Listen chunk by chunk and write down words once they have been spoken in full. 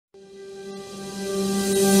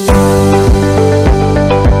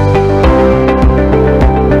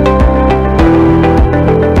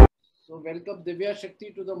Divya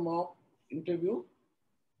Shakti to the mock interview.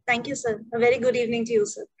 Thank you, sir. A very good evening to you,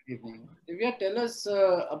 sir. Good evening. Divya, tell us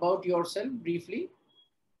about yourself briefly.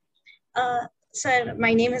 Sir,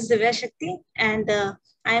 my name is Divya Shakti and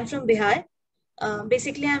I am from Bihar.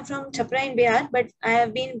 Basically, I am from Chhapra in Bihar, but I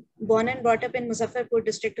have been born and brought up in Muzaffarpur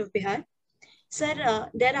district of Bihar. Sir,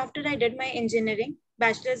 thereafter I did my engineering,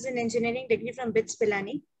 bachelor's in engineering degree from BITS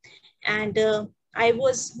Pilani. And I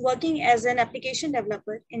was working as an application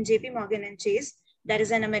developer in JP Morgan and Chase, that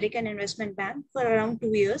is an American investment bank, for around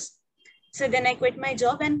 2 years. So then I quit my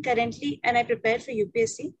job and I prepared for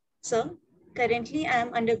UPSC. So currently I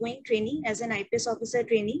am undergoing training as an IPS officer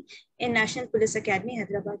trainee in National Police Academy,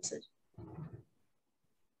 Hyderabad, sir.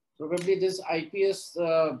 Probably this IPS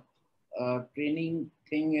training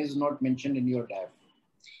thing is not mentioned in your DAF.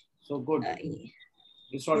 So good.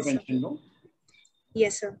 It's not mentioned, no?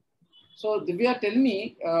 Yes, sir. So Divya, tell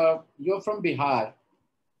me, you're from Bihar.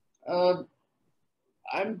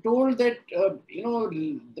 I'm told that, the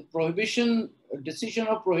decision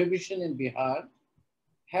of prohibition in Bihar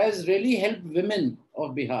has really helped women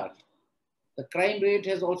of Bihar. The crime rate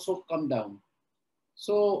has also come down.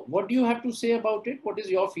 So what do you have to say about it? What is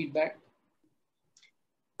your feedback?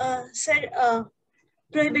 Sir,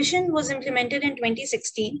 prohibition was implemented in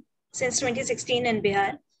 2016, since 2016 in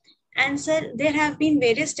Bihar. And sir, there have been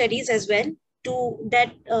various studies as well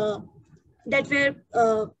that were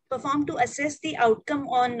performed to assess the outcome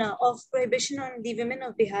of prohibition on the women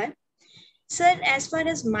of Bihar. Sir, as far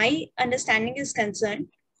as my understanding is concerned,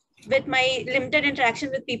 with my limited interaction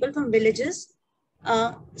with people from villages,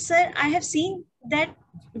 sir, I have seen that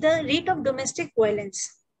the rate of domestic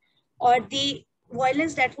violence or the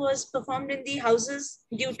violence that was performed in the houses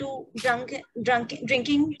due to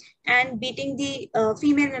drinking and beating the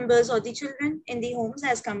female members or the children in the homes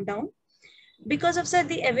has come down because of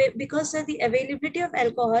the availability of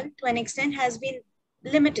alcohol to an extent has been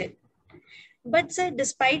limited. But sir,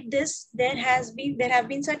 despite this, there have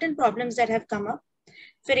been certain problems that have come up.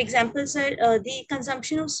 For example, sir, the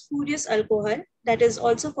consumption of spurious alcohol that is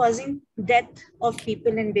also causing death of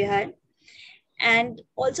people in Bihar. And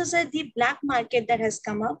also, sir, the black market that has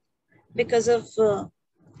come up because of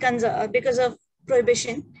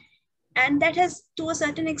prohibition, and that has, to a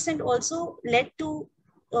certain extent, also led to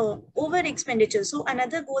over expenditure. So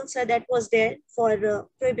another goal, sir, that was there for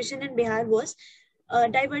prohibition in Bihar was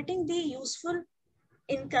diverting the useful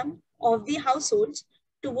income of the households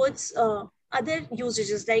towards other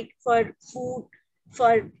usages like for food,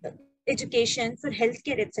 for education, for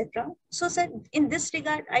healthcare, etc. So, sir, in this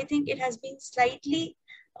regard, I think it has been slightly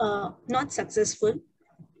not successful.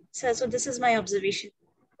 So this is my observation.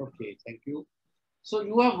 Okay, thank you. So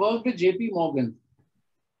you have worked with JP Morgan.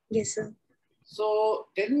 Yes, sir. So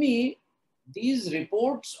tell me, these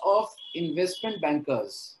reports of investment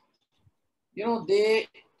bankers, they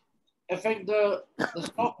affect the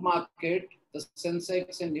stock market, the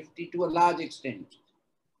Sensex and Nifty to a large extent.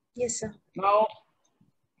 Yes, sir. Now,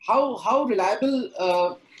 how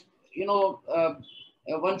reliable,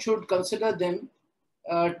 one should consider them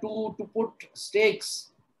to put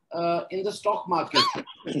stakes in the stock market.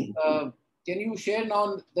 Can you share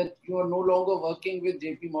now that you are no longer working with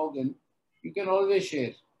JP Morgan? You can always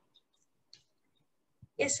share.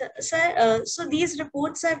 Yes, sir. So these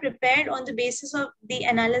reports are prepared on the basis of the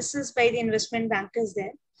analysis by the investment bankers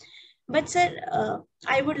there. But sir,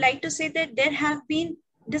 I would like to say that there have been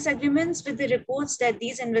disagreements with the reports that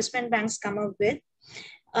these investment banks come up with.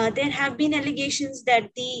 There have been allegations that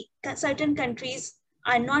the certain countries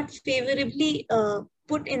are not favorably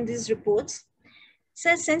put in these reports.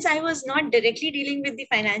 So since I was not directly dealing with the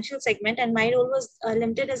financial segment and my role was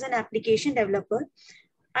limited as an application developer,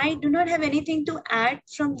 I do not have anything to add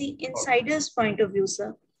from the insider's point of view,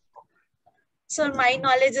 sir. So my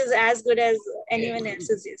knowledge is as good as anyone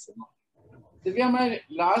else's, yes, sir. Divya, my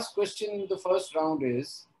last question in the first round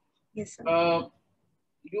is, yes, sir.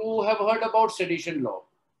 You have heard about sedition law.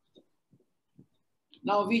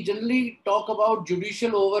 Now, we generally talk about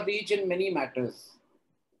judicial overreach in many matters.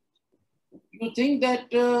 You think that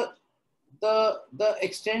the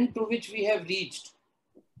extent to which we have reached,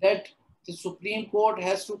 that the Supreme Court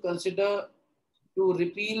has to consider to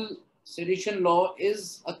repeal sedition law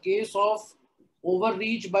is a case of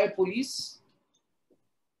overreach by police?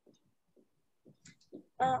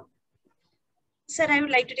 Sir, I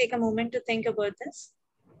would like to take a moment to think about this.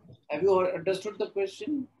 Have you understood the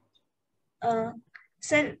question?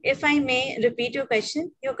 Sir, if I may repeat your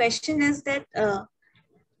question is that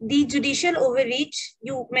the judicial overreach,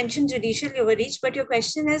 you mentioned judicial overreach, but your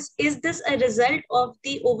question is this a result of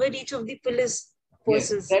the overreach of the police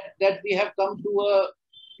forces? Yes, that we have come to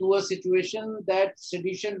to a situation that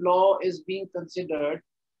sedition law is being considered,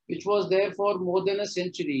 which was there for more than a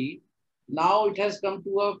century. Now it has come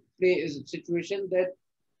to a situation that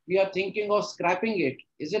we are thinking of scrapping it.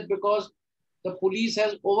 Is it because the police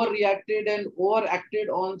has overreacted and overacted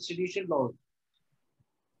on sedition laws?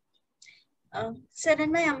 Sir,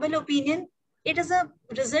 in my humble opinion, it is a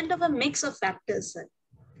result of a mix of factors, sir.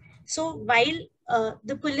 So while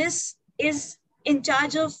the police is in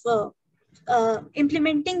charge of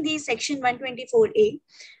implementing the section 124A,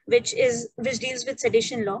 which deals with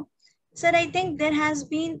sedition law, sir, I think there have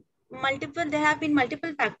been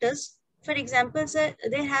multiple factors. For example, sir,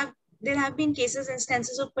 there have been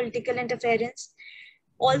instances of political interference.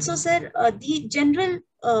 Also, sir, the general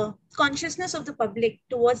consciousness of the public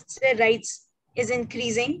towards their rights is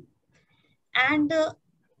increasing. And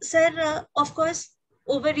sir, of course,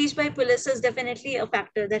 overreach by police is definitely a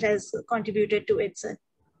factor that has contributed to it, sir.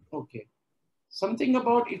 Okay. Something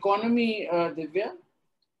about economy, Divya.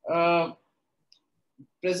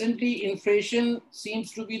 Presently, inflation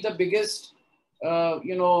seems to be the biggest,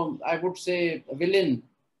 I would say, villain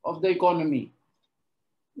of the economy.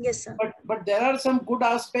 Yes, sir. But there are some good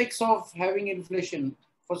aspects of having inflation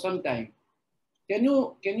for some time. Can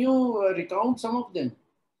you recount some of them?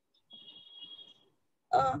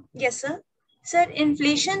 Yes, sir. Sir,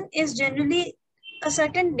 inflation is generally a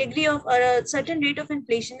certain degree of or a certain rate of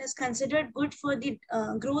inflation is considered good for the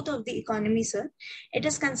growth of the economy, sir. It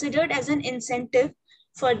is considered as an incentive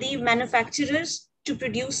for the manufacturers to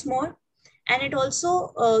produce more, and it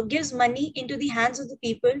also gives money into the hands of the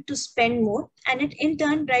people to spend more, and it in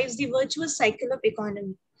turn drives the virtuous cycle of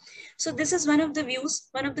economy. So this is one of the views,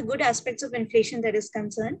 one of the good aspects of inflation that is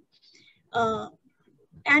concerned.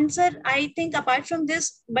 And sir, I think apart from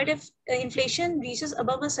this, but if inflation reaches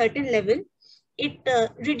above a certain level, it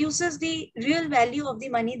reduces the real value of the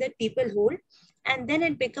money that people hold, and then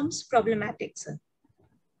it becomes problematic, sir.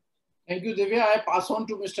 Thank you, Divya. I pass on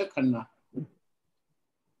to Mr. Khanna.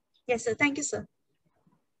 Yes, sir. Thank you, sir.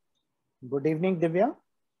 Good evening, Divya.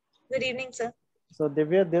 Good evening, sir. So,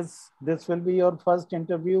 Divya, this will be your first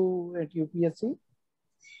interview at UPSC?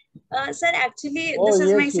 Sir, actually, this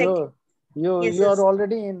is my second. You are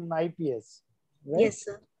already in IPS, right? Yes,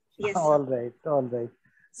 sir. Yes, sir. All right, all right.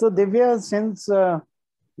 So, Divya, since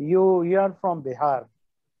you are from Bihar,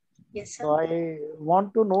 yes, sir. So I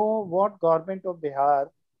want to know what government of Bihar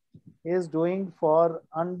is doing for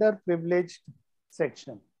underprivileged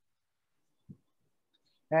section.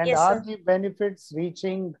 And Yes, are sir. the benefits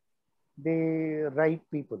reaching the right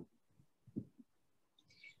people?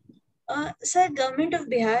 Sir, Government of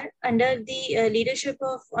Bihar, under the leadership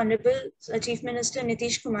of Honorable Chief Minister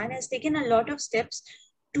Nitish Kumar, has taken a lot of steps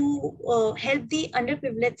to help the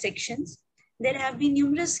underprivileged sections. There have been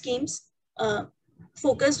numerous schemes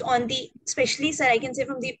focused on the, especially, sir, I can say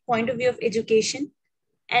from the point of view of education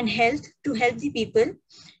and health to help the people.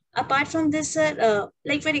 Apart from this, sir,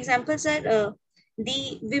 like for example, sir,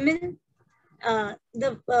 the women,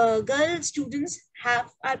 the girl students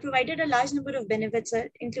are provided a large number of benefits,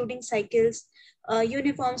 including cycles,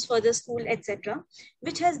 uniforms for the school, etc.,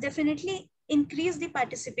 which has definitely increased the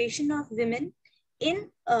participation of women in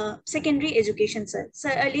secondary education, sir. So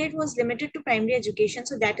earlier it was limited to primary education,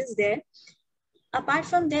 so that is there. Apart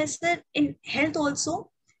from this, sir, in health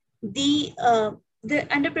also, the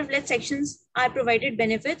underprivileged sections are provided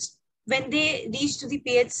benefits when they reach to the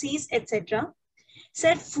PHCs, etc.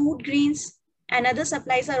 Sir, food grains and other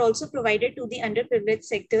supplies are also provided to the underprivileged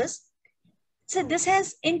sectors. So this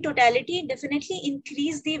has in totality definitely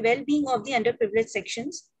increased the well-being of the underprivileged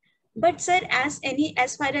sections. But sir, as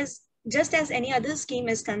far as just as any other scheme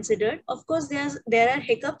is considered, of course, there are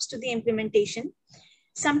hiccups to the implementation.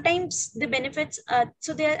 Sometimes the benefits are,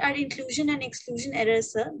 so there are inclusion and exclusion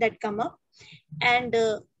errors, sir, that come up. And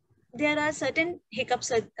there are certain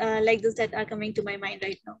hiccups like this that are coming to my mind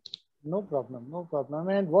right now. No problem, no problem.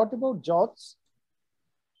 And what about jobs?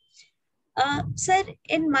 Sir,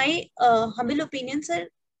 in my humble opinion, sir,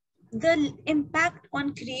 the impact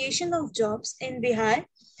on creation of jobs in Bihar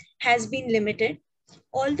has been limited.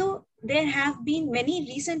 Although there have been many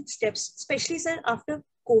recent steps, especially, sir, after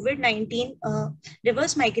COVID-19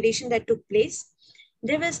 reverse migration that took place,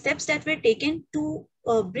 there were steps that were taken to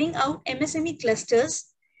bring out MSME clusters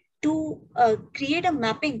to create a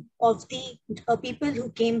mapping of the people who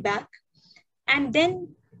came back and then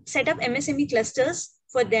set up MSME clusters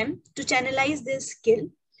for them to channelize their skill.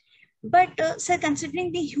 But sir,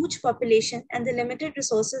 considering the huge population and the limited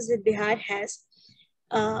resources that Bihar has,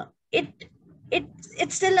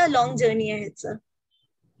 it's still a long journey ahead, sir.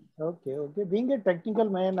 Okay, okay. Being a technical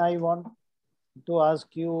man, I want to ask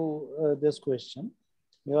you this question.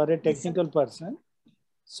 You are a technical person.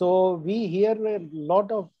 So we hear a lot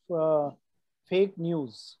of fake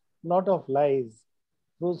news, lot of lies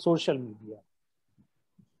through social media.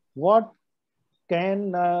 What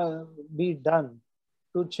can be done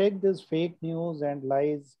to check this fake news and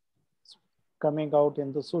lies coming out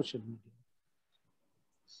in the social media?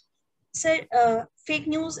 Sir, fake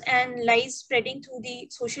news and lies spreading through the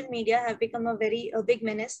social media have become a very big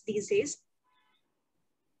menace these days.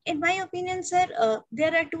 In my opinion, sir,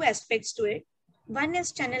 there are two aspects to it. One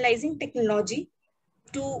is channelizing technology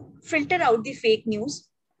to filter out the fake news.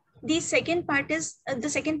 The second part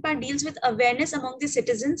deals with awareness among the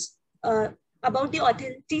citizens about the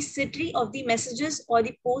authenticity of the messages or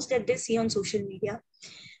the posts that they see on social media.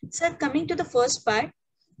 Sir, coming to the first part,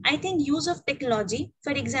 I think use of technology,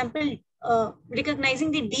 for example,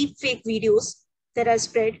 recognizing the deep fake videos that are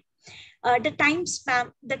spread, the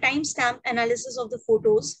timestamp analysis of the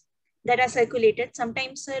photos that are circulated.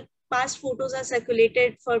 Sometimes, sir, past photos are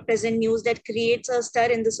circulated for present news that creates a stir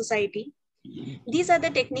in the society. These are the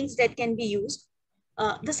techniques that can be used.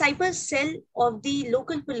 The cyber cell of the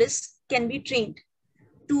local police can be trained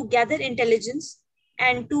to gather intelligence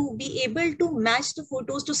and to be able to match the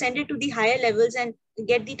photos, to send it to the higher levels and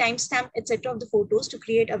get the timestamp, etc. of the photos to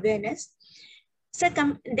create awareness. So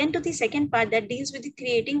then to the second part that deals with the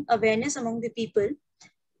creating awareness among the people.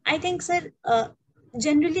 I think, sir,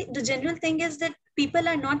 generally the general thing is that people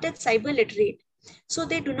are not that cyber literate. So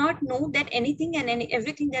they do not know that anything and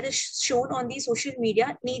everything that is shown on the social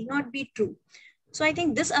media need not be true. So I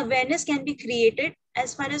think this awareness can be created.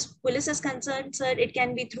 As far as police is concerned, sir, it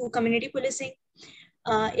can be through community policing.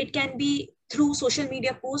 It can be through social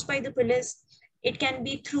media posts by the police. It can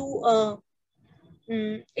be through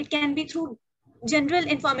general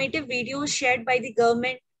informative videos shared by the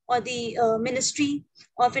government or the Ministry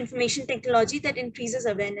of Information Technology that increases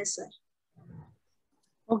awareness, sir.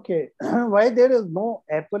 Okay, why there is no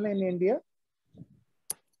Apple in India?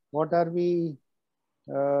 What are we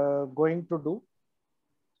going to do?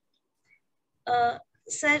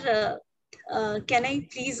 Sir, can I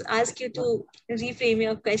please ask you to reframe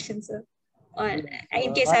your question, sir? Or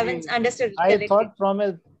in case I haven't understood correctly. I thought from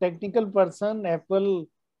a technical person, Apple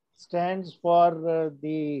stands for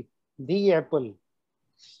the Apple.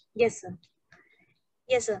 Yes, sir.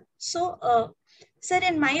 Yes, sir. So, sir,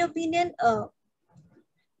 in my opinion,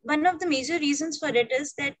 one of the major reasons for it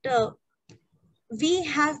is that we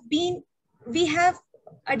have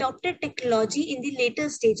adopted technology in the later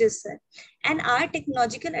stages, sir, and our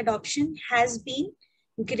technological adoption has been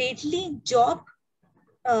greatly job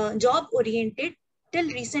oriented till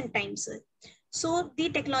recent times, sir. So the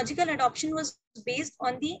technological adoption was based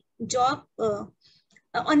on the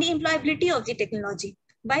on the employability of the technology.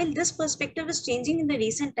 While this perspective is changing in the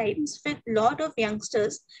recent times with a lot of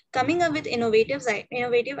youngsters coming up with innovative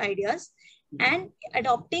ideas and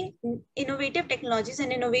adopting innovative technologies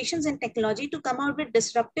and innovations in technology to come out with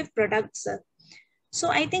disruptive products. So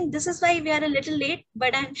I think this is why we are a little late,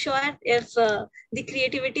 but I'm sure if the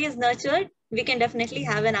creativity is nurtured, we can definitely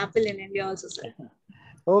have an Apple in India also, sir.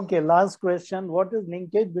 Okay, last question. What is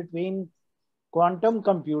linkage between quantum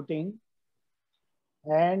computing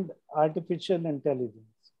and artificial intelligence?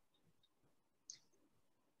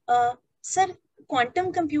 Sir,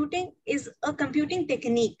 quantum computing is a computing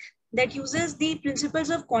technique that uses the principles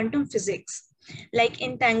of quantum physics, like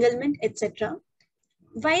entanglement, etc.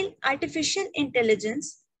 While artificial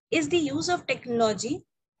intelligence is the use of technology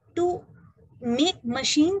to make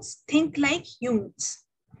machines think like humans.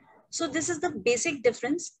 So this is the basic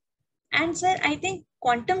difference. And sir, I think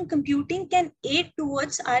quantum computing can aid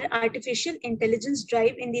towards our artificial intelligence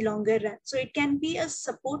drive in the longer run. So it can be a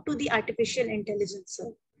support to the artificial intelligence,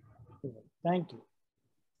 sir. Thank you.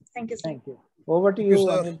 Thank you, sir. Thank you. Over to you,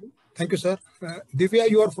 Anil. Thank you, sir. Divya,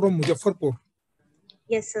 you are from Muzaffarpur.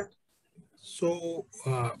 Yes, sir. So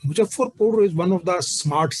Muzaffarpur is one of the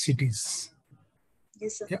smart cities.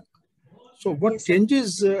 Yes, sir. Yeah. So what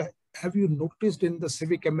changes have you noticed in the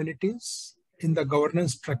civic amenities, in the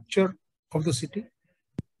governance structure of the city?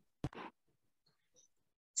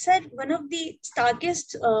 Sir, one of the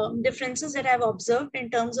starkest differences that I've observed in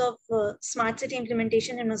terms of smart city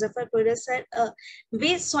implementation in Muzaffarpur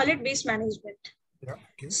is solid waste management. Yeah,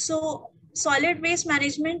 okay. So solid waste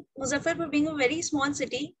management, Muzaffarpur being a very small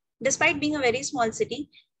city, despite being a very small city,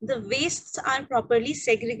 the wastes are properly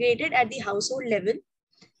segregated at the household level,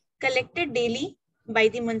 collected daily by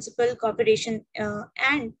the municipal corporation,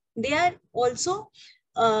 and they are also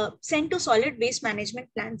sent to solid waste management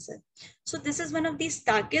plants. So this is one of the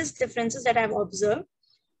starkest differences that I've observed.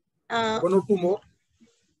 One or two more?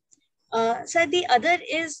 Sir, the other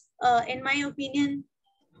is, in my opinion,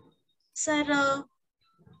 sir,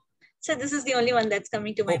 So this is the only one that's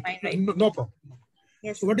coming to my mind right now. No problem.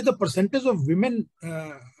 Yes. So what is the percentage of women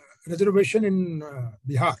reservation in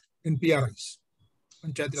Bihar in PRIs?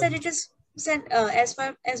 Sir, it is, sir, as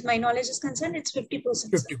far as my knowledge is concerned, it's 50%.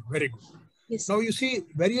 50, very good. Yes. Now you see,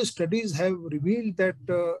 various studies have revealed that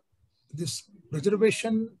this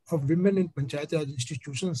reservation of women in Panchayat Raj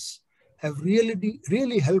institutions have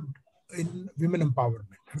really helped in women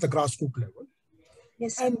empowerment at the grassroots level.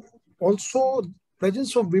 Yes. And also,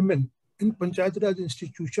 presence of women in Panchayat Raj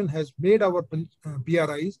institution has made our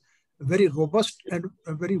PRIs very robust and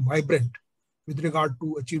very vibrant with regard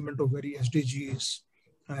to achievement of various SDGs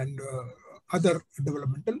and other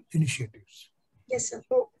developmental initiatives. Yes, sir.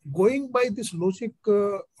 So, going by this logic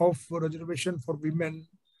of reservation for women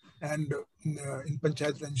and in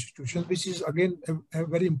Panchayat Raj institutions, which is again a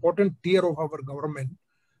very important tier of our government,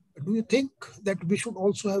 do you think that we should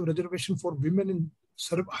also have reservation for women in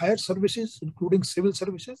higher services, including civil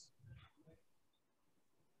services?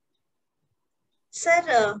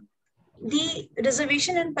 Sir, the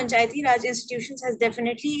reservation in Panchayati Raj institutions has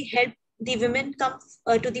definitely helped the women come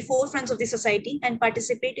to the forefronts of the society and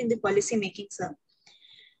participate in the policy making, sir.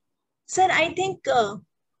 Sir, I think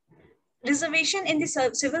reservation in the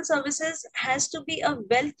civil services has to be a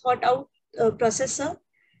well thought out process, sir.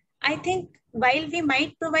 I think while we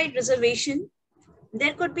might provide reservation,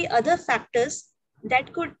 there could be other factors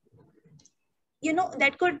that could,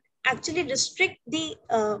 that could actually restrict the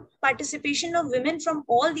participation of women from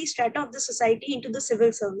all the strata of the society into the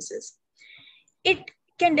civil services. It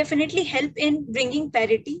can definitely help in bringing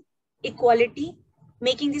parity, equality,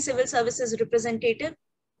 making the civil services representative,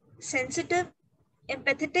 sensitive,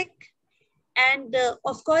 empathetic, and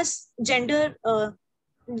of course, gender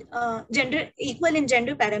equal in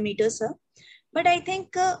gender parameters, sir. But I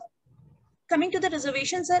think coming to the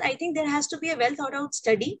reservation, sir, I think there has to be a well thought out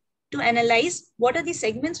study to analyze what are the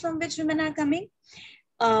segments from which women are coming,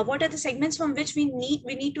 what are the segments from which we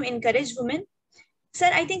need to encourage women. Sir,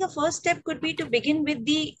 I think a first step could be to begin with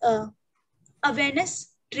the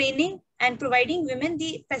awareness, training, and providing women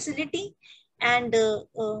the facility and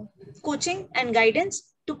coaching and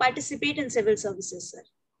guidance to participate in civil services, sir.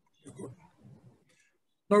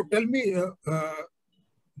 Now tell me,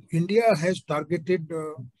 India has targeted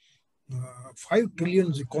 5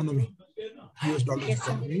 trillion economy, US dollars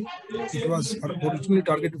economy. It was originally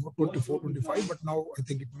targeted for 24-25, but now I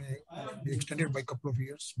think it may be extended by a couple of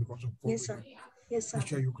years because of COVID,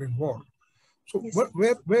 Russia-Ukraine war. So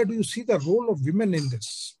where do you see the role of women in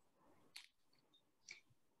this?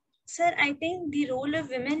 Sir, I think the role of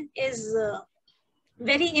women is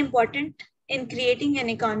very important in creating an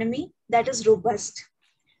economy that is robust.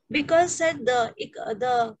 Because sir,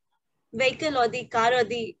 the vehicle or the car or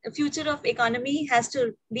the future of economy has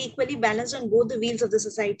to be equally balanced on both the wheels of the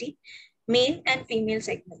society, male and female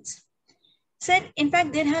segments. Sir, in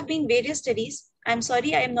fact, there have been various studies. I'm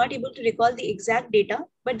sorry, I am not able to recall the exact data,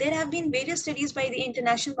 but there have been various studies by the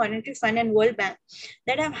International Monetary Fund and World Bank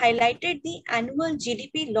that have highlighted the annual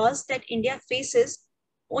GDP loss that India faces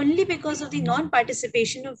only because of the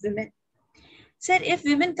non-participation of women. Sir, if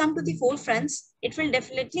women come to the forefronts, it will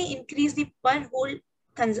definitely increase the per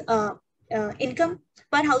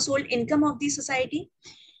household income of the society.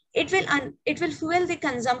 It will fuel the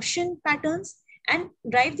consumption patterns and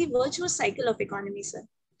drive the virtuous cycle of economy, sir.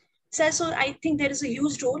 Sir, so I think there is a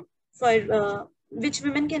huge role for which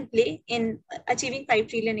women can play in achieving 5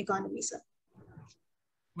 trillion economy, sir.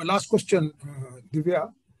 My last question,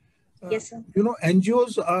 Divya. Yes, sir.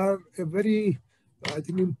 NGOs are a very, I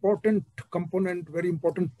think, important component, very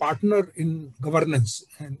important partner in governance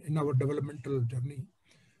and in our developmental journey.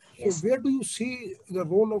 So where do you see the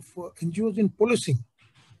role of NGOs in policing?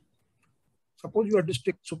 Suppose you are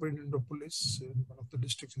district superintendent of police in one of the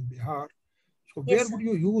districts in Bihar. So where would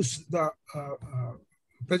you use the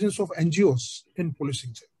presence of NGOs in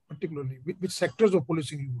policing, particularly? Which sectors of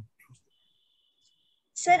policing you would use?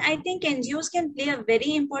 Sir, I think NGOs can play a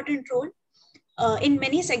very important role in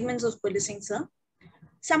many segments of policing, sir.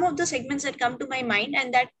 Some of the segments that come to my mind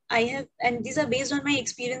and that I have, and these are based on my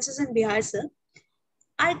experiences in Bihar, sir,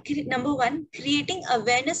 are number one, creating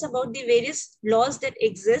awareness about the various laws that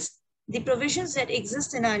exist, the provisions that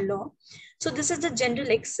exist in our law. So this is the general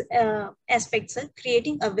aspect, sir,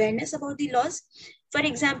 creating awareness about the laws. For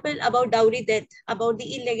example, about dowry death, about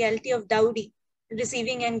the illegality of dowry,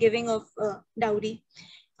 receiving and giving of dowry,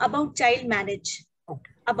 about child marriage,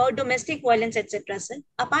 about domestic violence, etc. Sir.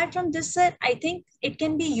 Apart from this, sir, I think it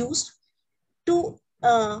can be used to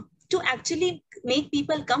actually make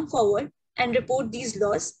people come forward and report these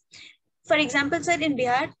laws. For example, sir, in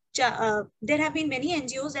Bihar, there have been many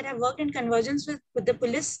NGOs that have worked in convergence with the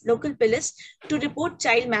police, local police, to report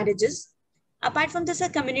child marriages. Apart from this, a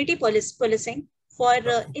community policing for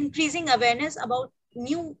increasing awareness about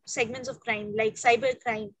new segments of crime like cyber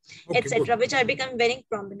crime, etc., which are becoming very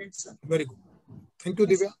prominent, sir. Very good. Thank you,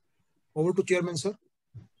 Divya. Over to Chairman, sir.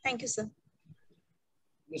 Thank you, sir.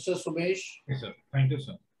 Mr. Sumesh. Yes, sir. Thank you,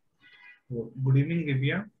 sir. Good evening,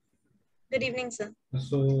 Divya. Good evening, sir.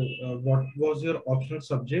 So, what was your optional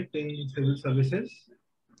subject in civil services?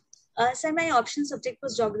 Sir, my option subject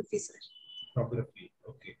was geography, sir. Geography,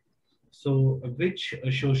 okay. So, which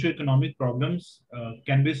socio-economic problems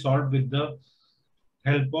can be solved with the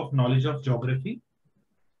help of knowledge of geography?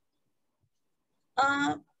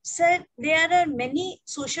 Sir, there are many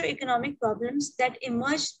socio-economic problems that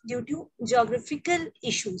emerge due to geographical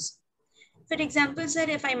issues. For example, sir,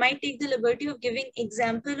 if I might take the liberty of giving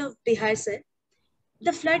example of Bihar, sir,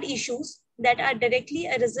 the flood issues that are directly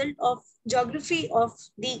a result of geography of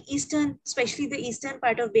the eastern, especially the eastern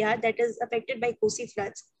part of Bihar that is affected by Kosi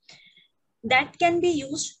floods, that can be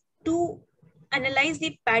used to analyze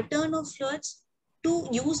the pattern of floods, to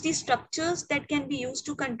use the structures that can be used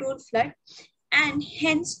to control flood, and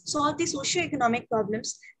hence solve the socio-economic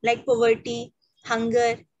problems like poverty,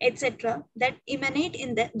 hunger, etc. that emanate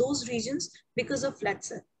in those regions because of floods,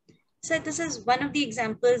 sir. So this is one of the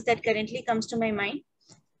examples that currently comes to my mind.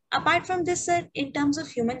 Apart from this, sir, in terms of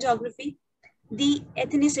human geography, the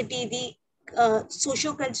ethnicity, the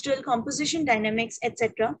socio-cultural composition dynamics,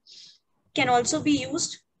 etc. can also be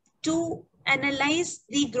used to analyze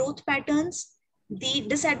the growth patterns, the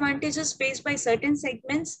disadvantages faced by certain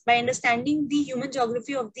segments by understanding the human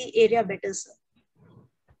geography of the area better, sir.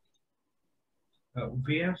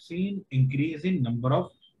 We have seen increase in number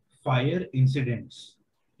of fire incidents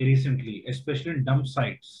recently, especially in dump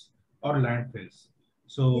sites or landfills.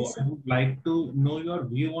 So Yes, I would like to know your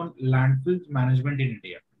view on landfill management in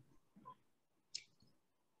India.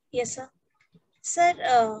 Yes, sir.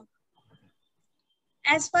 Sir,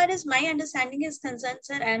 as far as my understanding is concerned,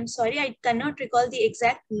 sir, I'm sorry, I cannot recall the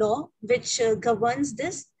exact law which governs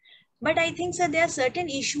this. But I think, sir, there are certain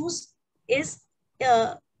issues is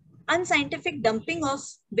unscientific dumping of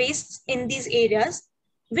wastes in these areas,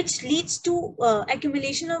 which leads to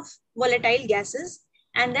accumulation of volatile gases,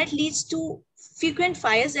 and that leads to frequent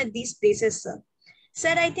fires at these places, sir.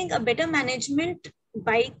 Sir, I think a better management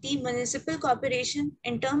by the municipal corporation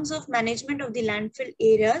in terms of management of the landfill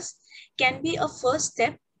areas can be a first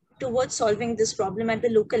step towards solving this problem at the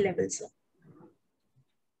local level, sir.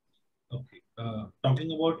 Okay.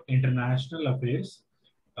 Talking about international affairs,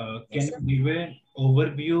 Yes, can you give an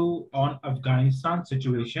overview on Afghanistan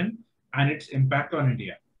situation and its impact on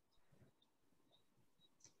India?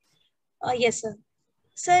 Yes, sir.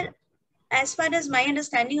 Sir, as far as my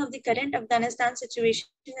understanding of the current Afghanistan situation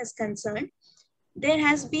is concerned, there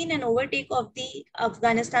has been an overtake of the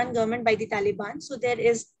Afghanistan government by the Taliban. So there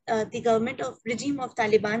is the government of regime of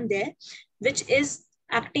Taliban there, which is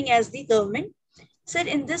acting as the government. Sir,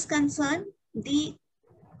 in this concern, the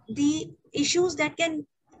issues that can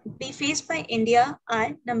be faced by India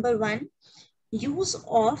are, number one, use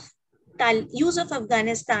of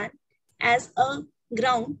Afghanistan as a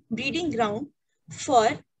breeding ground for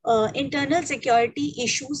internal security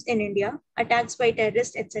issues in India, attacks by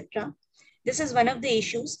terrorists, etc. This is one of the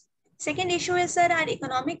issues. Second issue is, sir, our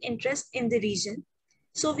economic interest in the region.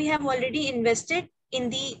 So we have already invested in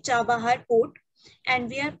the Chabahar port, and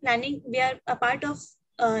we are a part of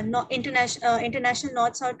international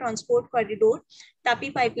North-South transport corridor, Tapi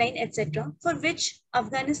pipeline, etc., for which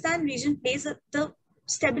Afghanistan region plays the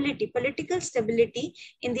stability, political stability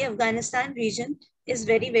in the Afghanistan region is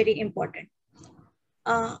very, very important.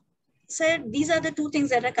 Sir, these are the two things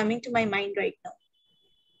that are coming to my mind right now.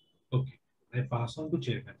 Okay, I pass on to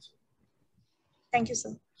Chairman. Thank you,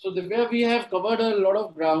 sir. So Divya, we have covered a lot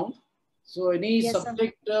of ground. So any Yes,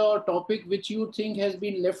 subject or topic which you think has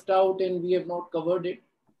been left out and we have not covered it?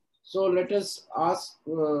 So let us ask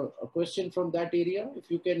a question from that area,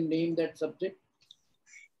 if you can name that subject.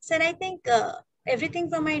 Sir, I think everything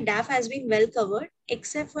from my DAF has been well covered,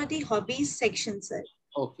 except for the hobbies section, sir.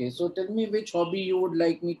 Okay, so tell me which hobby you would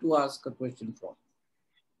like me to ask a question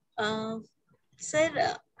from.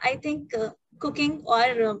 Sir, I think cooking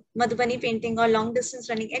or Madhubani painting or long distance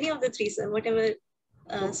running, any of the three, sir, whatever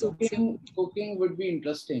suits you. Cooking would be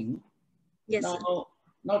interesting. Yes, now, sir.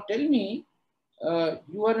 Now tell me,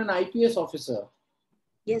 you are an IPS officer.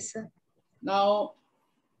 Yes, sir. Now,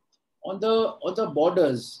 on the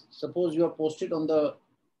borders, suppose you are posted on the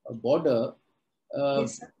border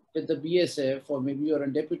yes, sir. with the BSF, or maybe you're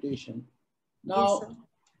on deputation. Now, yes, sir.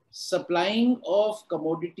 supplying of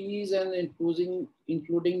commodities and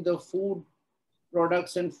including the food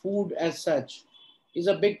products and food as such is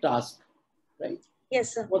a big task, right?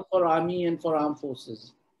 Yes, sir. Both for army and for armed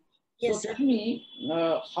forces. Yes, So sir. tell me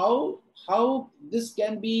how this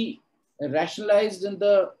can be rationalized in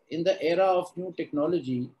the era of new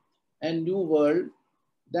technology and new world,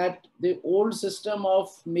 that the old system of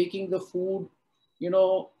making the food,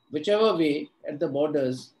 whichever way at the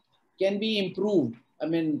borders can be improved. I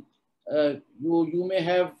mean, you may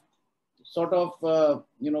have sort of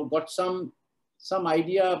got some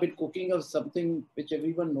idea with cooking of something which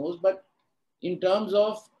everyone knows, but in terms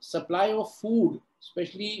of supply of food,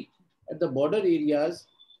 especially at the border areas,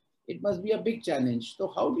 it must be a big challenge.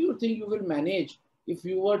 So how do you think you will manage if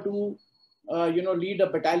you were to lead a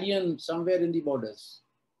battalion somewhere in the borders?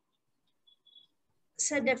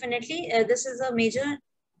 So definitely, this is a major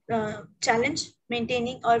challenge,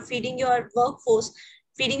 maintaining or feeding your workforce,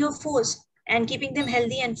 feeding your force, and keeping them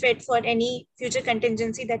healthy and fit for any future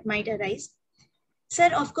contingency that might arise. Sir,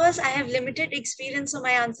 of course, I have limited experience, so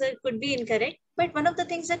my answer could be incorrect. But one of the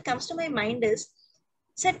things that comes to my mind is,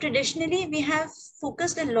 sir, traditionally we have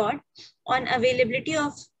focused a lot on availability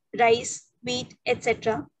of rice, wheat,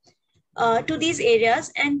 etc. To these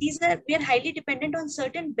areas, and we are highly dependent on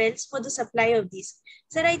certain belts for the supply of these.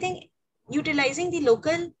 Sir, I think utilizing the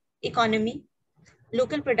local economy,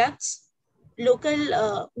 local products,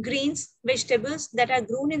 local greens, vegetables that are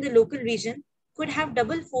grown in the local region could have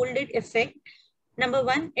double-folded effect. Number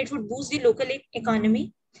one, it would boost the local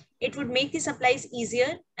economy. It would make the supplies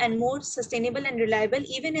easier and more sustainable and reliable,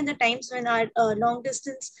 even in the times when our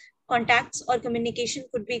long-distance contacts or communication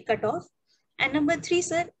could be cut off. And number three,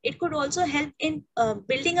 sir, it could also help in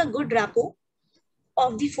building a good rapport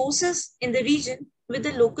of the forces in the region with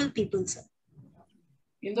the local people, sir.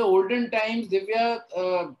 In the olden times,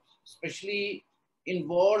 Divya, especially in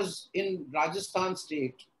wars in Rajasthan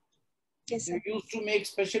state, yes, sir, they used to make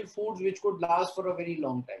special foods which could last for a very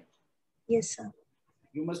long time. Yes, sir.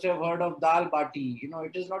 You must have heard of dal bati.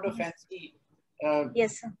 It is not a fancy,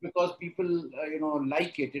 yes, sir, because people,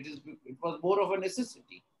 like it. It was more of a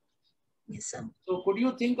necessity. Yes, sir. So could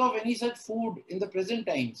you think of any such food in the present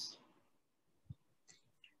times?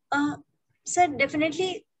 Sir,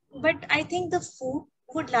 definitely. But I think the food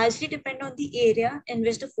would largely depend on the area in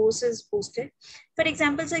which the force is posted. For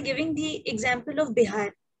example, sir, giving the example of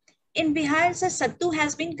Bihar. In Bihar, sir, sattu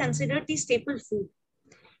has been considered the staple food.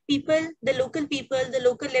 The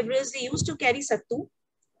local laborers, they used to carry sattu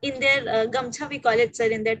in their gamcha, we call it, sir,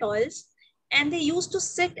 in their toils. And they used to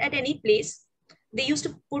sit at any place. They used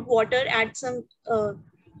to put water, add some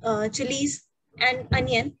chilies and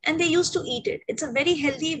onion, and they used to eat it. It's a very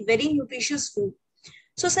healthy, very nutritious food.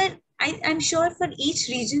 So, sir, I'm sure for each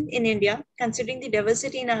region in India, considering the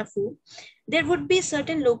diversity in our food, there would be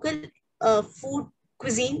certain local food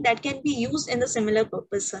cuisine that can be used in the similar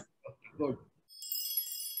purpose, sir. Good.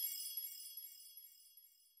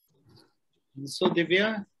 So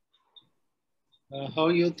Divya, how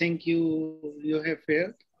you think you have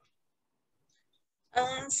fared?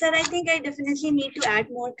 Sir, I think I definitely need to add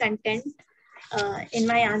more content in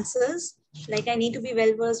my answers. Like I need to be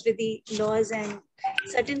well versed with the laws and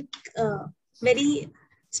certain very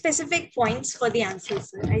specific points for the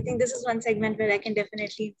answers, sir. I think this is one segment where I can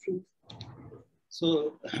definitely improve.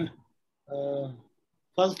 So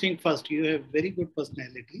first thing first, you have very good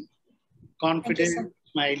personality, confident,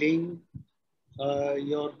 smiling.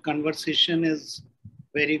 Your conversation is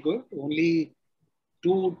very good. Only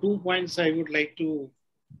two points I would like to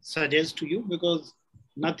suggest to you, because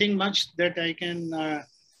nothing much that I can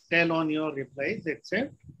tell on your replies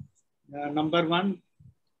except number one,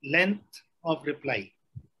 length of reply.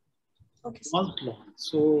 Okay. Not long.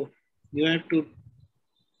 So you have to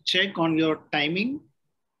check on your timing.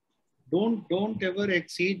 Don't ever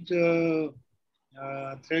exceed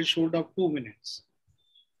threshold of 2 minutes.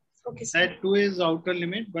 Okay, sir. That too is outer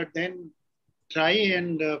limit, but then try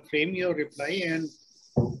and frame your reply and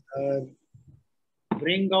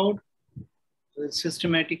bring out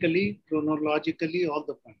systematically, chronologically all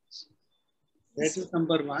the points. That is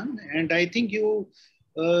number one. And I think you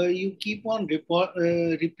keep on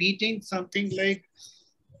repeating something like,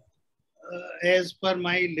 as per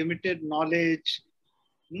my limited knowledge,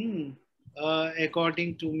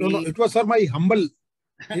 according to me. No, it was for my humble.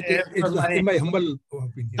 In my humble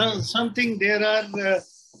opinion. Something there are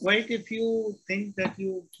quite a few things that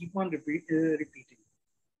you keep on repeating.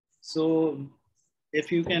 So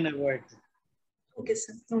if you can avoid that. Okay,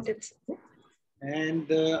 sir. Noted, sir.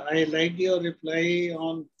 And I liked your reply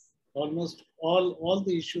on almost all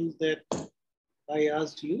the issues that I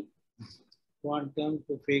asked you, quantum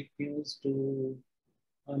to fake news to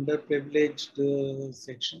underprivileged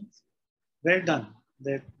sections. Well done.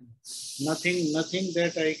 That nothing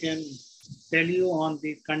that I can tell you on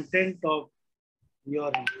the content of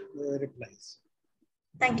your replies.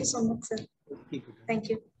 Thank you so much, sir. Thank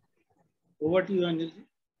you. Over to you, Anil.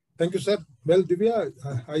 Thank you, sir. Well, Divya,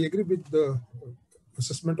 I agree with the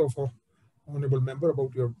assessment of our honorable member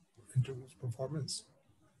about your interview's performance.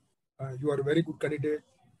 You are a very good candidate,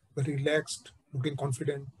 very relaxed, looking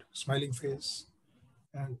confident, smiling face,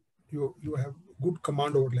 and you have good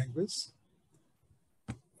command over language.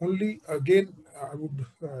 Only again, I would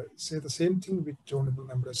say the same thing which honorable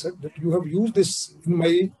member said, that you have used this, in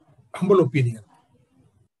my humble opinion.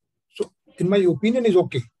 So, in my opinion, is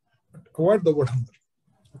okay, but avoid the word humble.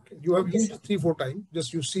 Okay. You have used it 3-4 times.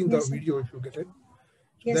 Just you've seen the video if you get it.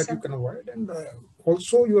 So that you can avoid. And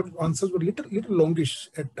also your answers were little longish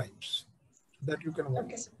at times. So that you can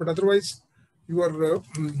avoid. But otherwise, you are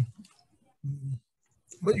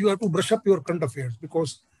but you have to brush up your current affairs,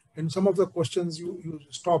 because in some of the questions you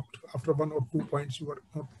stopped after 1 or 2 points. You were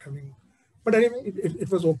not having. But anyway, it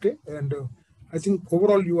was okay. And I think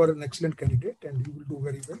overall you are an excellent candidate and you will do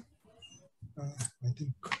very well. I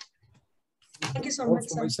think. Thank you so much,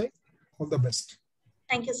 from my side, all the best.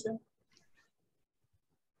 Thank you, sir.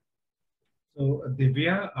 So,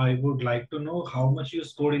 Divya, I would like to know how much you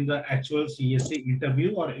scored in the actual CSE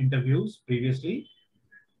interview or interviews previously.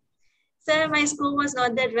 Sir, my score was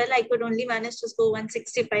not that well. I could only manage to score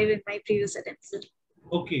 165 in my previous attempt, sir.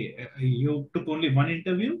 Okay, you took only one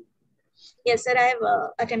interview? Yes, sir. I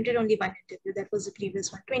have attempted only one interview. That was the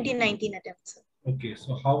previous one, 2019 attempt, sir. Okay,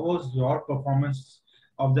 so how was your performance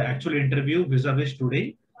of the actual interview vis-a-vis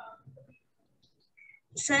today?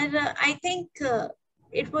 Sir, I think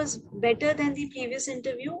it was better than the previous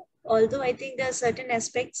interview, although I think there are certain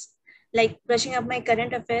aspects like brushing up my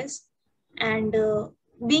current affairs and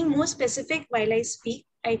being more specific while I speak.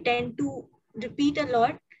 I tend to repeat a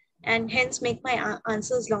lot and hence make my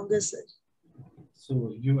answers longer, sir.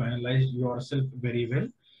 So you analyzed yourself very well.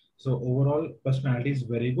 So overall personality is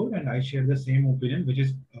very good, and I share the same opinion which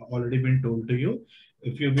is already been told to you.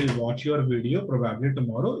 If you will watch your video probably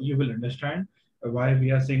tomorrow, you will understand why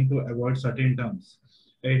we are saying to avoid certain terms.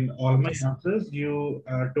 In all my answers, you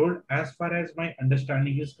told as far as my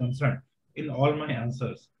understanding is concerned in all my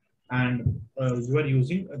answers, and you are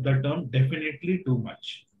using the term definitely too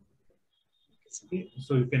much.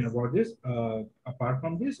 So you can avoid this. Apart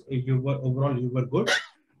from this, you were overall you were good,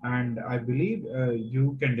 and I believe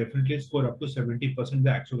you can definitely score up to 70% the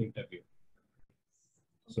actual interview.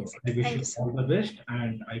 So I wish you all the best,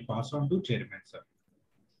 and I pass on to Chairman, sir.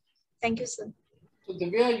 Thank you, sir. So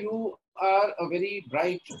Divya, you are a very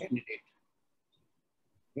bright candidate,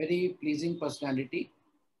 very pleasing personality,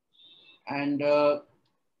 and the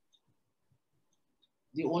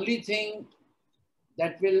only thing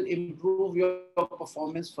that will improve your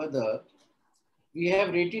performance further, we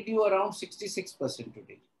have rated you around 66%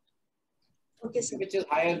 today. Okay, sir. Which is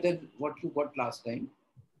higher than what you got last time.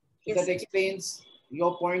 So Yes, that explains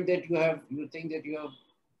your point that you think that you have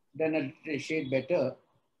done a shade better.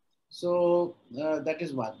 So that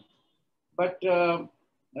is one. But the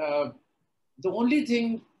only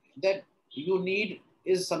thing that you need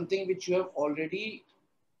is something which you have already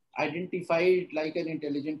identified like an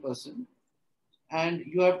intelligent person, and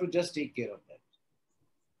you have to just take care of that.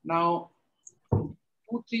 Now,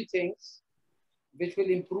 2-3 things which will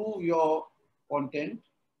improve your content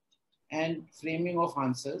and framing of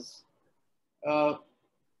answers.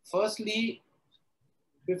 Firstly,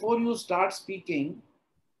 before you start speaking,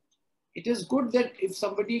 it is good that if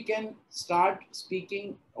somebody can start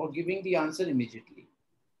speaking or giving the answer immediately.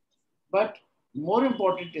 But more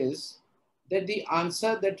important is that the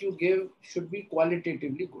answer that you give should be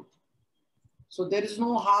qualitatively good. So there is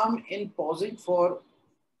no harm in pausing for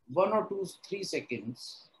 1 or 2, 3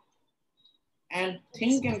 seconds and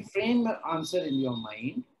think and frame an answer in your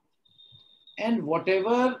mind. And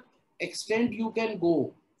whatever extent you can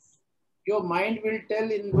go, your mind will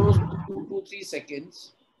tell in those 2 to 3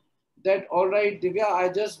 seconds that, all right, Divya, I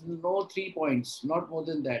just know 3 points, not more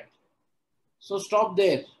than that. So stop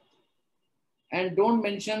there. And don't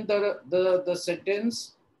mention the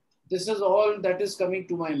sentence, this is all that is coming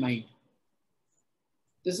to my mind.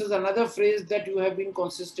 This is another phrase that you have been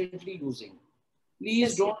consistently using.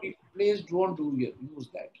 Please don't use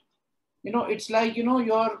that. You know, it's like, you know,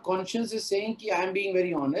 your conscience is saying ki I am being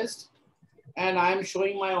very honest and I am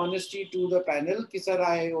showing my honesty to the panel. Ki sir,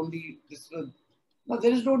 I only... No,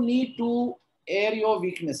 there is no need to air your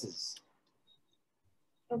weaknesses.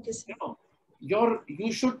 Okay, sir. You know,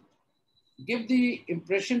 you should give the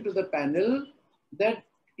impression to the panel that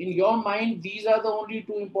in your mind, these are the only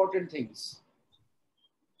 2 important things.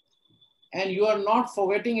 and you are not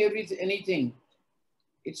forgetting anything.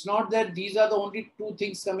 It's not that these are the only two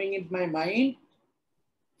things coming in my mind.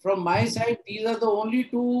 From my side, these are the only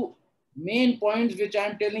two main points which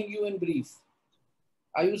I'm telling you in brief.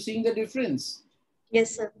 Are you seeing the difference?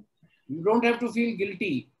 Yes, sir. You don't have to feel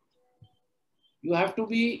guilty. You have to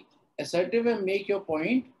be assertive and make your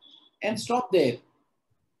point and stop there.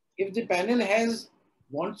 If the panel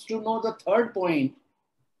wants to know the third point,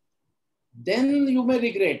 then you may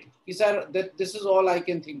regret, sir, that this is all I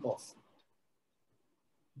can think of.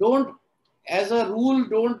 Don't, as a rule,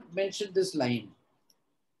 don't mention this line.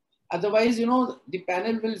 Otherwise, the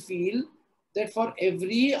panel will feel that for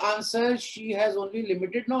every answer, she has only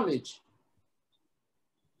limited knowledge,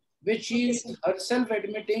 which she is herself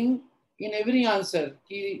admitting in every answer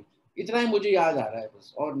कि इतना ही मुझे याद आ रहा है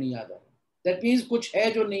बस और नहीं याद आ रहा. That means कुछ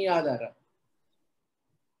है जो नहीं याद आ रहा.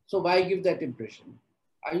 So why give that impression?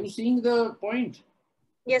 Are you seeing the point?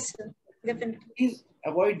 Yes, sir. Definitely. Please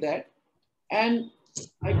avoid that. And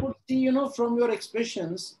I could see, from your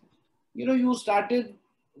expressions, you started,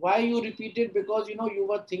 why you repeated, because, you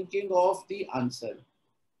were thinking of the answer.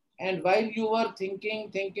 And while you were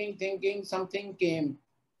thinking, something came.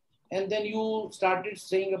 And then you started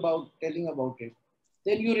telling about it.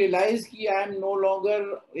 Then you realized that I am no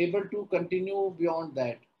longer able to continue beyond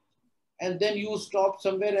that. And then you stopped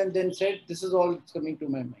somewhere and then said, this is all coming to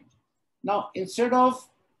my mind. Now, instead of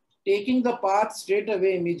taking the path straight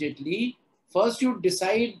away immediately, first you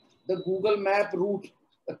decide the Google map route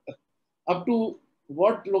up to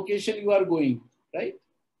what location you are going, right?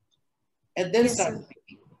 And then start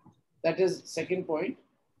thinking. That is second point.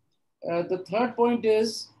 The third point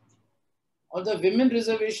is on the women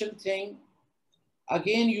reservation thing.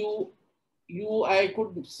 Again, I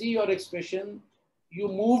could see your expression. You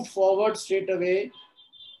moved forward straight away.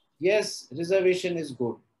 Yes, reservation is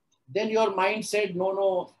good. Then your mind said,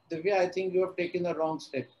 no, Divya, I think you have taken the wrong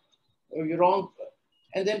step. You're wrong.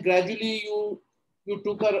 And then gradually you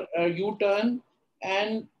took a U-turn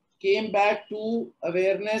and came back to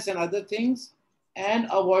awareness and other things and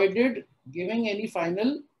avoided giving any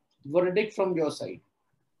final verdict from your side.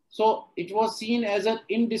 So it was seen as an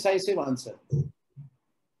indecisive answer.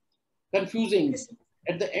 Confusing.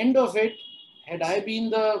 At the end of it, had I been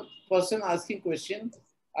the person asking question,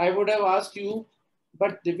 I would have asked you,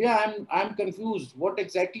 but Divya, I'm confused. What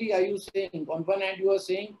exactly are you saying? On one hand, you are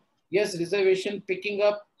saying, yes, reservation picking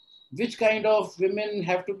up. Which kind of women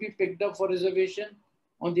have to be picked up for reservation?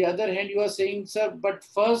 On the other hand, you are saying, sir, but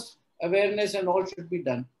first awareness and all should be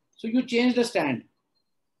done. So you changed the stand.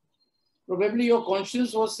 Probably your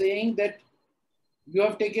conscience was saying that you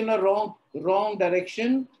have taken a wrong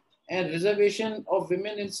direction and reservation of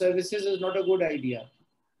women in services is not a good idea.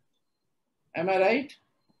 Am I right?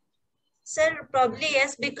 Sir, probably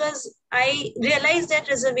yes, because I realized that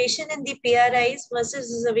reservation in the PRIs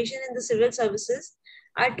versus reservation in the civil services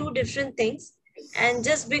are two different things. And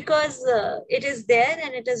just because it is there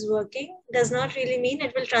and it is working does not really mean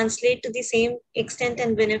it will translate to the same extent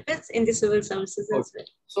and benefits in the civil services as well.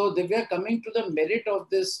 So Divya, coming to the merit of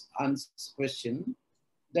this question,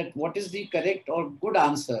 that what is the correct or good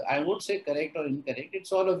answer? I would say correct or incorrect,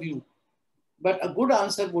 it's all of you. But a good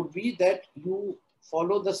answer would be that you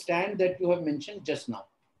follow the stand that you have mentioned just now.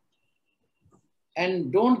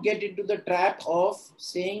 And don't get into the trap of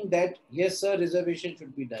saying that, yes, sir, reservation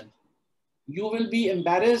should be done. You will be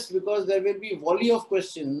embarrassed because there will be a volley of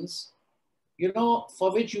questions,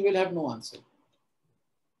 for which you will have no answer.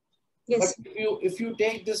 Yes. But if you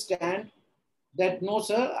take this stand that, no,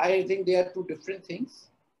 sir, I think they are two different things,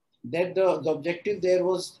 that the objective there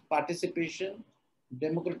was participation,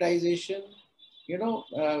 democratization,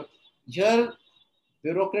 here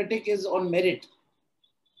bureaucratic is on merit,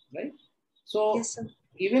 right? So yes, sir.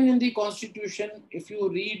 Even in the constitution, if you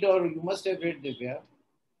read, or you must have read, Divya,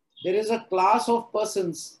 there is a class of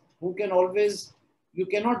persons who can always, you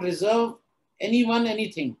cannot reserve anyone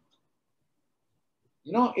anything.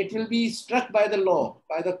 It will be struck by the law,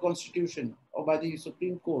 by the constitution or by the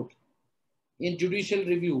Supreme Court in judicial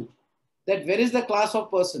review, that where is the class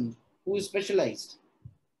of person who is specialized.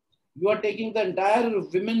 You are taking the entire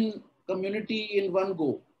women community in one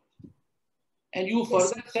go. And you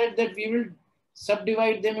further said that we will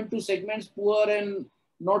subdivide them into segments, poor and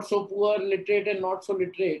not so poor, literate and not so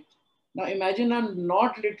literate. Now imagine a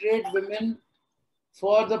not literate women,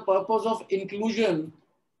 for the purpose of inclusion,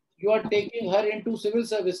 you are taking her into civil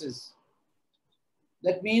services.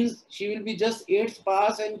 That means she will be just 8th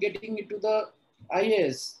pass and getting into the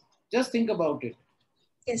IAS. Just think about it.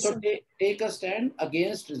 Yes, so take a stand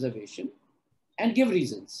against reservation and give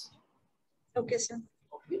reasons. Okay, sir.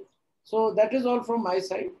 Okay. So that is all from my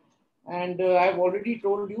side. And I've already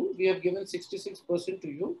told you, we have given 66% to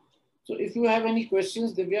you. So if you have any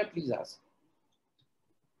questions, Divya, please ask.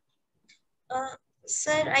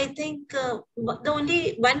 Sir, I think the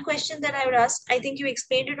only one question that I would ask, I think you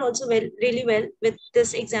explained it also really well with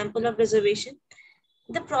this example of reservation.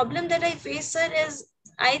 The problem that I face, sir, is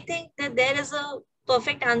I think that there is a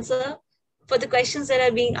perfect answer for the questions that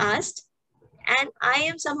are being asked, and I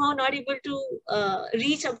am somehow not able to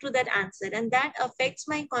reach up to that answer, and that affects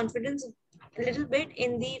my confidence a little bit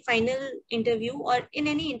in the final interview or in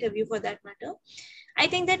any interview for that matter. I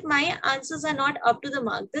think that my answers are not up to the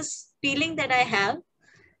mark. This feeling that I have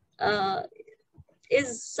uh,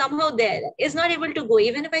 is somehow there, is not able to go,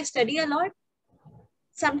 even if I study a lot,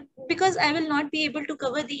 because I will not be able to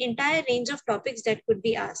cover the entire range of topics that could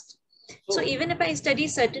be asked. So even if I study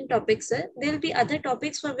certain topics, sir, there will be other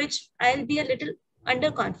topics for which I'll be a little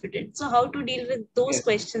underconfident. So how to deal with those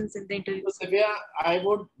questions in the interview? So Divya, I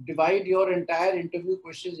would divide your entire interview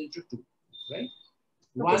questions into two, right? Okay,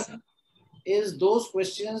 One sir. is those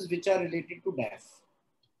questions which are related to DAF.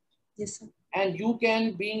 Yes, sir. And you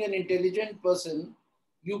can, being an intelligent person,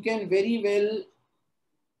 you can very well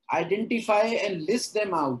identify and list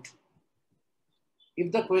them out.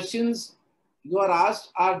 If the questions you are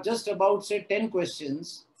asked are just about, say, 10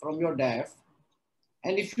 questions from your DAF,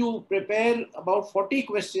 and if you prepare about 40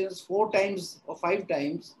 questions 4 times or 5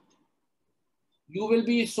 times, you will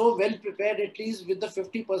be so well prepared at least with the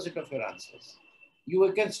 50% of your answers.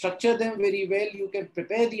 You can structure them very well. You can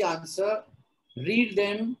prepare the answer, read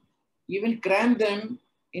them, even cram them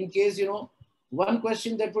in case, you know, one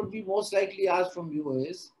question that would be most likely asked from you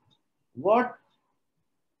is, what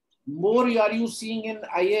more are you seeing in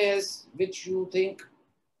IAS which you think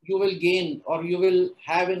you will gain or you will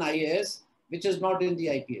have in IAS which is not in the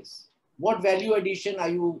IPS? What value addition are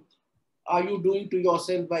you doing to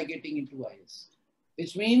yourself by getting into IAS?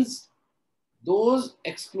 Which means those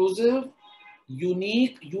exclusive,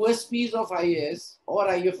 unique USPs of IAS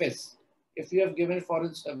or IFS, if you have given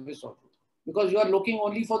foreign service also, because you are looking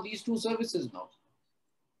only for these two services now.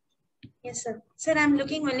 Yes, sir. Sir, I'm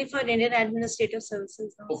looking only for Indian Administrative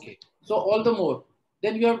Services now. Okay, so all the more,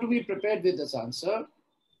 then you have to be prepared with this answer.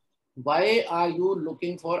 Why are you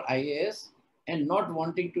looking for IAS and not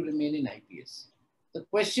wanting to remain in IPS? The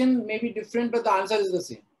question may be different, but the answer is the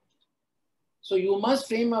same. So you must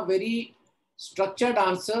frame a very structured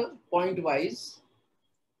answer point-wise,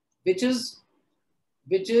 which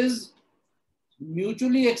is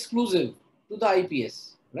mutually exclusive to the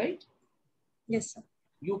IPS, right? Yes, sir.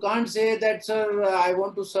 You can't say that, sir, I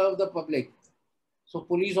want to serve the public. So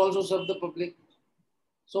police also serve the public.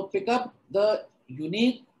 So pick up the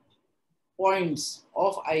unique points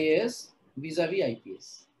of IAS vis-a-vis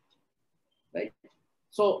IPS, right?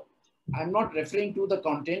 So I'm not referring to the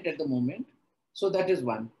content at the moment. So that is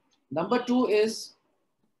one. Number two is,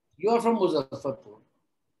 you are from Muzaffarpur.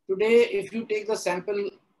 Today, if you take the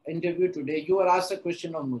sample interview today, you are asked a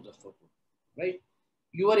question of Muzaffarpur, right?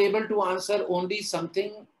 You are able to answer only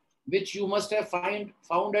something which you must have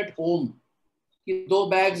found at home. कि 2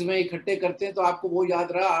 bags में इकट्ठे करते हैं तो आपको वो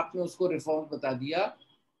याद रहा, आपने उसको रिफॉर्म बता दिया,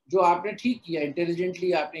 जो आपने ठीक किया,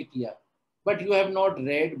 इंटेलिजेंटली आपने किया, but you have not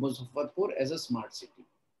read Muzaffarpur as a smart city.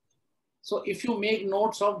 So if you make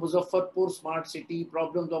notes of Muzaffarpur smart city,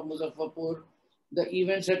 problems of Muzaffarpur, the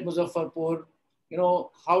events at Muzaffarpur, you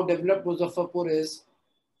know, how developed Muzaffarpur is,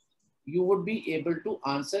 you would be able to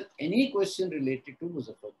answer any question related to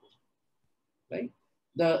Muzaffarpur, right?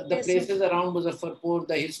 The Yes, places sir. around Muzaffarpur,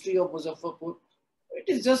 the history of Muzaffarpur, it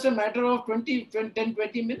is just a matter of 10,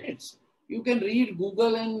 20 minutes. You can read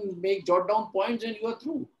Google and jot down points and you are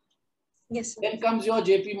through. Yes, sir. Then comes your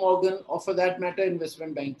JP Morgan, or for that matter,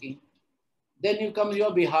 investment banking. Then comes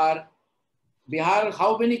your Bihar. Bihar,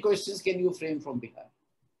 how many questions can you frame from Bihar?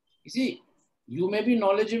 You see, you may be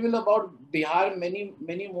knowledgeable about Bihar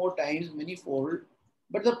many more times, many-fold,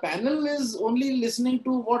 but the panel is only listening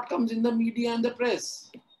to what comes in the media and the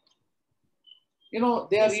press. You know,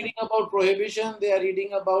 they are reading about prohibition, they are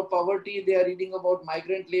reading about poverty, they are reading about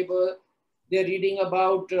migrant labor, they are reading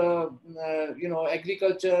about, you know,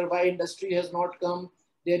 agriculture, why industry has not come,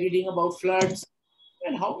 they are reading about floods.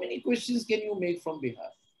 And how many questions can you make from Bihar?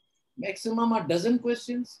 Maximum a dozen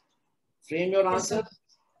questions. Frame your answers,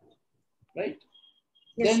 right?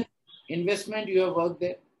 Yes. Then investment, you have worked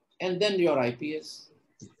there, and then your IPS.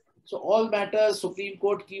 So all matters, Supreme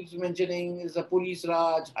Court keeps mentioning, is a police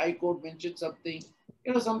Raj, High Court mentioned something,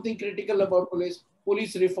 you know, something critical about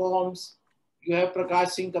police reforms. You have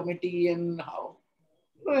Prakash Singh committee and how,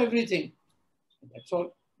 you know, everything. That's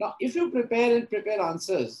all. Now, if you prepare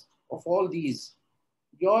answers of all these,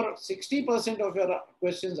 your 60% of your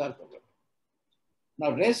questions are covered.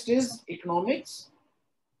 Now rest is economics,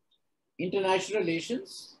 international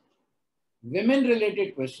relations, women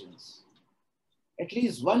related questions. At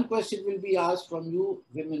least one question will be asked from you,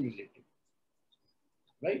 women related,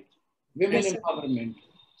 right? Women Yes, sir. empowerment.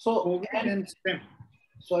 So, COVID and STEM.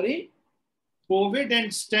 Sorry? COVID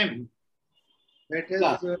and STEM. That is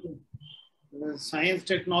Yeah. Science,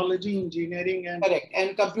 technology, engineering, and Correct.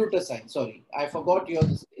 And computer science. Sorry, I forgot your.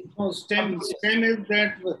 no, STEM. STEM is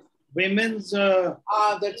that women's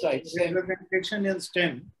that's right. representation in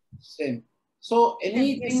STEM. Same. So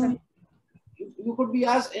anything, Yes, you could be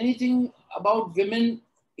asked anything about women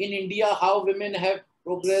in India, how women have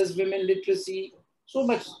progressed, women literacy, so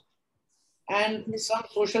much. And Yes. some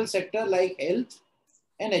social sector like health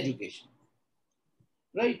and education.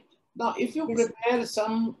 Right? Now, if you Yes. prepare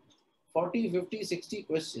some 40, 50, 60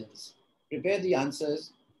 questions, prepare the answers,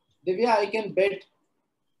 Divya, I can bet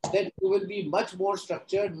that you will be much more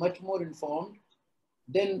structured, much more informed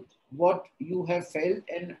than what you have felt,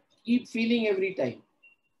 and keep feeling every time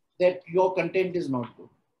that your content is not good.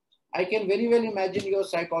 I can very well imagine your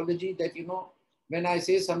psychology that, you know, when I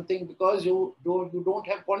say something, because you don't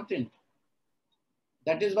have content.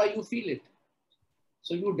 That is why you feel it.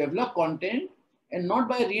 So you develop content, and not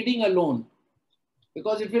by reading alone,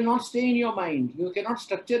 because it will not stay in your mind. You cannot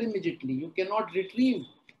structure immediately. You cannot retrieve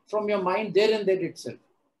from your mind there and there itself.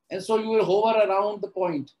 And so you will hover around the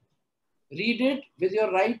point. Read it with your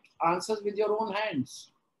right answers with your own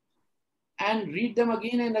hands. And read them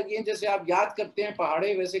again and again. जैसे आप याद करते हैं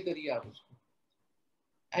पहाड़े, वैसे करिए आप उसको.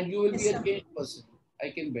 And you will Yes, be a sir. changed person. I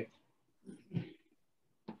can bet.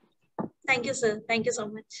 Thank you, sir. Thank you so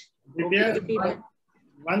much. Divya,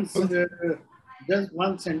 once, just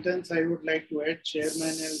one sentence I would like to add.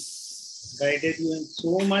 Chairman has guided you in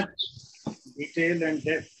so much detail and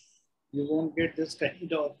depth. You won't get this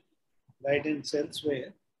kind of guidance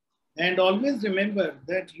elsewhere. And always remember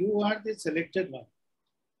that you are the selected one.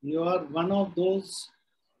 You are one of those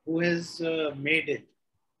who has made it.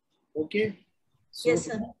 Okay? So Yes,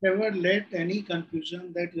 sir. don't ever let any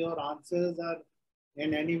confusion that your answers are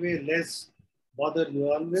in any way less bother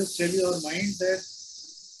you. Always tell your mind that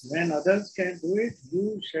when others can do it,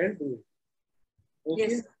 you shall do it. Okay?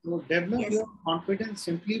 Yes. So develop Yes. your confidence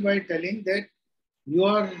simply by telling that you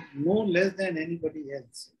are no less than anybody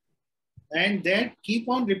else. And that keep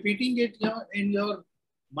on repeating it in your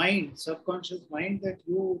mind, subconscious mind, that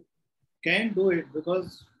you can do it,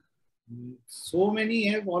 because so many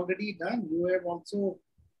have already done. You have also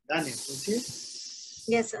done it. Okay?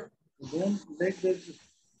 Yes, sir. Don't let this,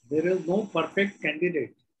 there is no perfect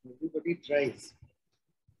candidate. Everybody tries.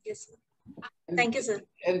 Yes, sir. Thank you, sir.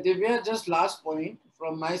 And Divya, just last point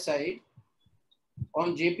from my side.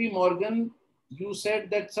 On JP Morgan, you said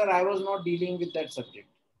that, sir, I was not dealing with that subject.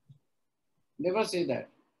 Never say that.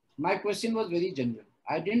 My question was very general.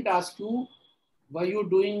 I didn't ask you, were you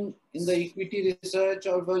doing in the equity research,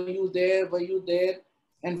 or were you there,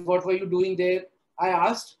 and what were you doing there? I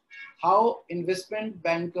asked how investment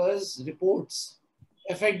bankers' reports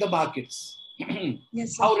affect the markets,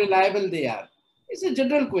 Yes, sir. how reliable they are. It's a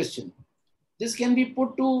general question. This can be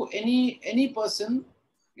put to any person,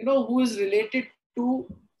 you know, who is related to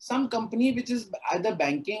some company which is either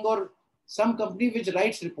banking or some company which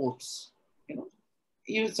writes reports. You know,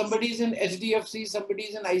 if somebody is in HDFC, somebody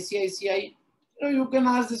is in ICICI, you know, you can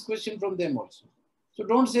ask this question from them also. So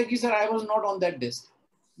don't say, "Ki, sir, I was not on that desk."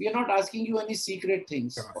 We are not asking you any secret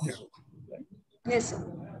things. Yeah. Also, right? Yes, sir.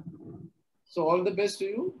 So all the best to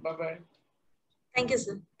you. Bye-bye. Thank you,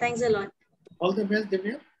 sir. Thanks a lot. All the best,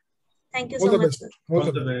 Divya. Thank you All so the much, best. sir. All All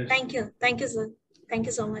the the best. best. Thank you. Thank you, sir. Thank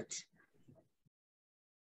you so much.